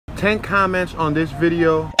10 comments on this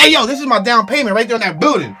video. Hey yo, this is my down payment right there on that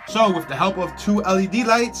building. So with the help of 2 LED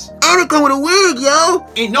lights, I don't come with a wig, yo.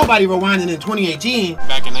 Ain't nobody rewinding in 2018.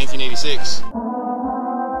 Back in 1986.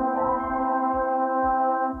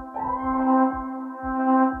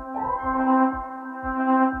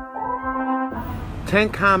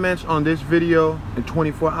 Ten comments on this video in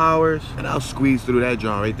 24 hours, and I'll squeeze through that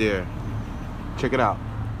joint right there. Check it out.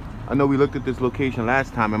 I know we looked at this location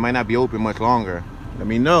last time. It might not be open much longer. Let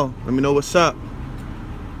me know what's up.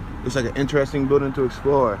 Looks like an interesting building to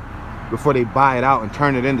explore before they buy it out and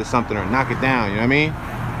turn it into something or knock it down, you know what I mean?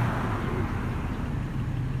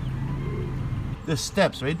 There's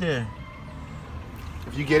steps right there.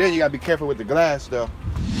 If you get in, you gotta be careful with the glass though.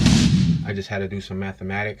 I just had to do some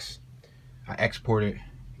mathematics. I exported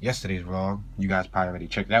yesterday's vlog. You guys probably already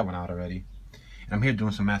checked that one out already. And I'm here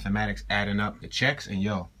doing some mathematics, adding up the checks, and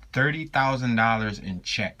yo, $30,000 in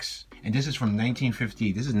checks. And this is from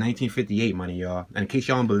 1958. This is 1958 money, y'all. And in case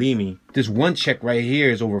y'all don't believe me, this one check right here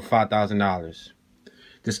is over $5,000.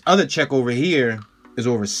 This other check over here is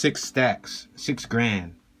over 6 stacks, 6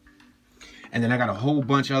 grand. And then I got a whole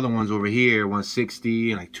bunch of other ones over here,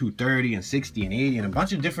 160 and like 230 and 60 and 80 and a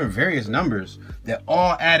bunch of different various numbers that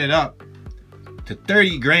all added up to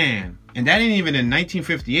 30 grand. And that ain't even in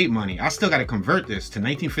 1958 money. I still got to convert this to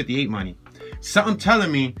 1958 money. Something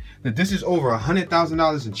telling me that this is over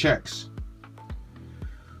 $100,000 in checks.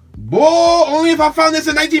 Boy, only if I found this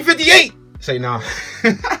in 1958. Say no.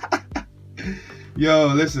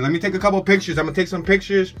 Yo, listen, let me take a couple pictures. I'm gonna take some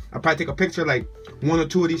pictures. I'll probably take a picture like 1 or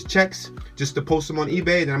 2 of these checks just to post them on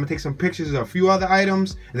eBay. Then I'm gonna take some pictures of a few other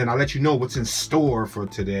items, and then I'll let you know what's in store for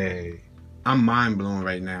today. I'm mind blown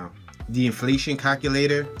right now. The inflation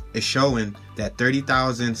calculator is showing that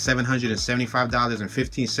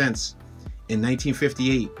 $30,775.15 in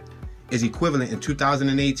 1958 is equivalent in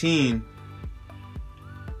 2018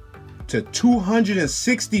 to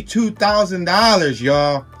 $262,000,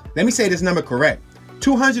 y'all. Let me say this number correct.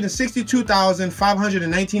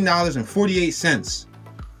 $262,519.48.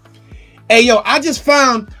 Hey, yo, I just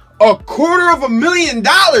found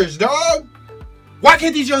 $250,000, dog. Why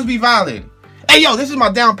can't these youngs be violated? Hey, yo, this is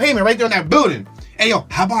my down payment right there on that building. Hey, yo,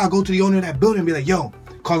 how about I go to the owner of that building and be like, yo,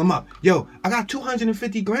 call him up. Yo, I got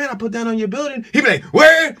 250 grand I put down on your building. He be like,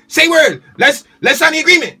 word, say word. Let's sign the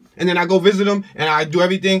agreement. And then I go visit him and I do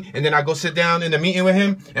everything. And then I go sit down in the meeting with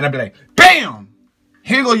him and I be like, bam,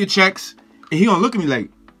 here go your checks. And he gonna look at me like,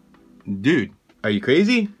 dude, are you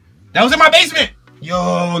crazy? That was in my basement.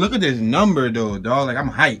 Yo, look at this number though, dog. Like, I'm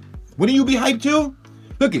hyped. Wouldn't you be hyped too?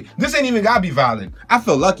 Look it, this ain't even gotta be valid. I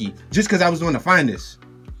feel lucky just because I was the one to find this.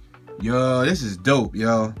 Yo, this is dope,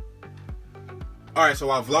 yo. Alright, so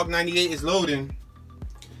while vlog 98 is loading,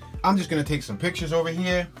 I'm just gonna take some pictures over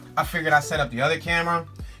here. I figured I'd set up the other camera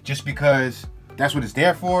just because that's what it's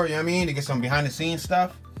there for, you know what I mean? To get some behind the scenes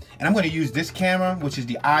stuff. And I'm gonna use this camera, which is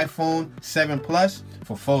the iPhone 7 Plus,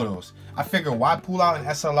 for photos. I figure why pull out an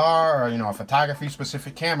SLR or, you know, a photography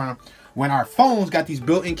specific camera when our phones got these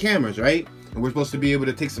built-in cameras, right? And we're supposed to be able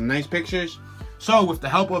to take some nice pictures. So with the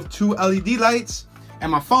help of 2 LED lights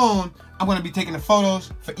and my phone, I'm gonna be taking the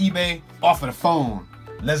photos for eBay off of the phone.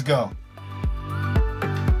 Let's go.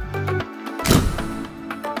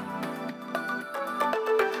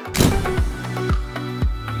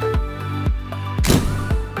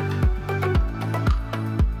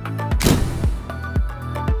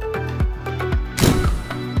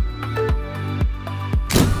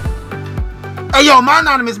 Hey, yo, my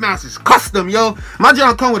anonymous mask is custom, yo. My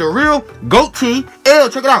job come with a real goatee. Ew,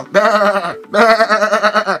 check it out.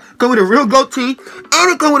 Come with a real goatee.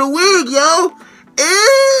 And it come with a wig, yo.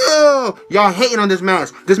 Ew. Y'all hating on this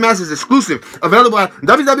mask. This mask is exclusive. Available at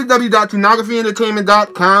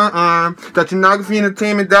www.ToonographyEntertainment.com.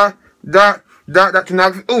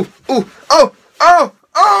 ToonographyEntertainment.com. Ooh, oh,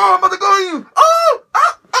 I'm about to go on you. Oh,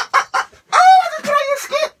 I just put on your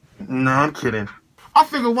skin. No, I'm kidding. I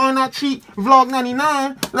figured why not treat vlog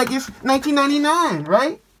 99 like it's 1999,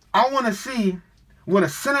 right? I want to see what a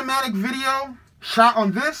cinematic video shot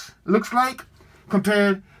on this looks like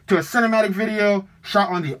compared to a cinematic video shot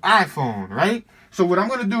on the iPhone, right? So what I'm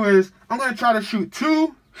going to do is I'm going to try to shoot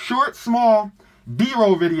 2 short, small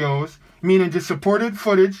B-roll videos, meaning just supported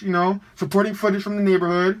footage, you know, supporting footage from the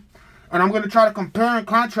neighborhood. And I'm going to try to compare and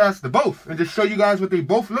contrast the both and just show you guys what they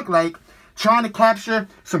both look like, trying to capture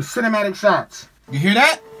some cinematic shots. You hear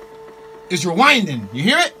that? It's rewinding. You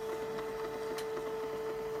hear it?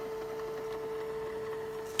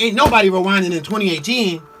 Ain't nobody rewinding in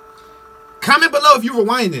 2018. Comment below if you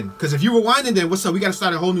rewinding. Because if you rewinding, then what's up? We got to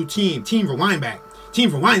start a whole new team. Team Rewind Back.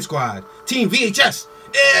 Team Rewind Squad. Team VHS.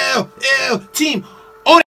 Ew. Team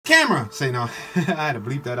Omni. camera. Say no. I had to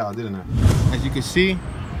bleep that out, didn't I? As you can see,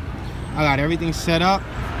 I got everything set up.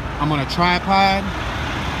 I'm on a tripod.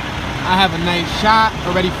 I have a nice shot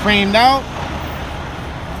already framed out.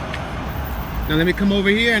 Now let me come over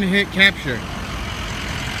here and hit capture.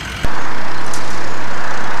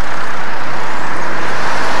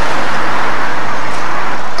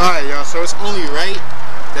 Alright y'all, so it's only right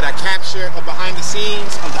that I capture a behind the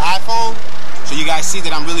scenes of the iPhone so you guys see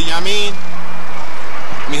that I'm really, you know what I mean?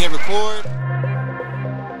 Let me hit record.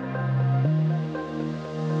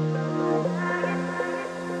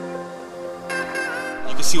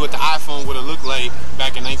 You can see what the iPhone would have looked like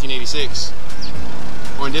back in 1986.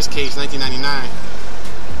 Or in this case, 1999.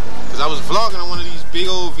 Because I was vlogging on one of these big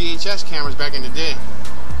old VHS cameras back in the day.